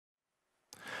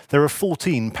There are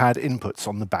 14 pad inputs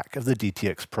on the back of the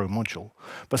DTX Pro module,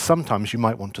 but sometimes you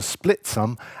might want to split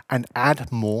some and add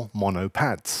more mono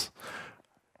pads.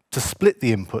 To split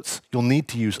the inputs, you'll need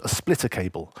to use a splitter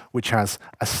cable, which has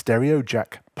a stereo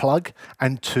jack plug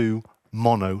and 2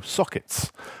 mono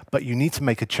sockets. But you need to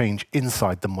make a change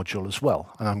inside the module as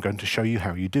well, and I'm going to show you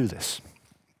how you do this.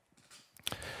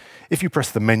 If you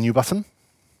press the menu button,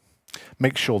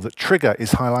 make sure that trigger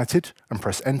is highlighted and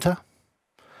press enter.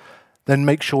 Then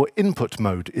make sure input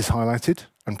mode is highlighted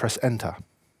and press enter.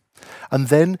 And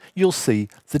then you'll see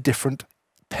the different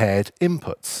paired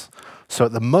inputs. So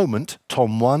at the moment,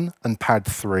 Tom1 and pad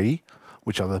 3,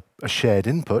 which are a shared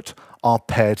input, are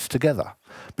paired together.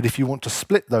 But if you want to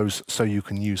split those so you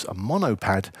can use a mono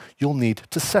pad, you'll need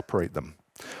to separate them.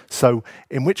 So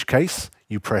in which case,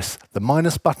 you press the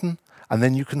minus button, and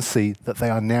then you can see that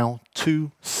they are now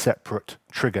 2 separate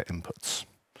trigger inputs.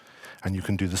 And you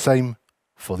can do the same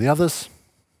for the others.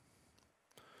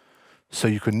 So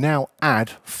you can now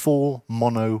add 4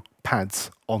 mono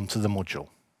pads onto the module.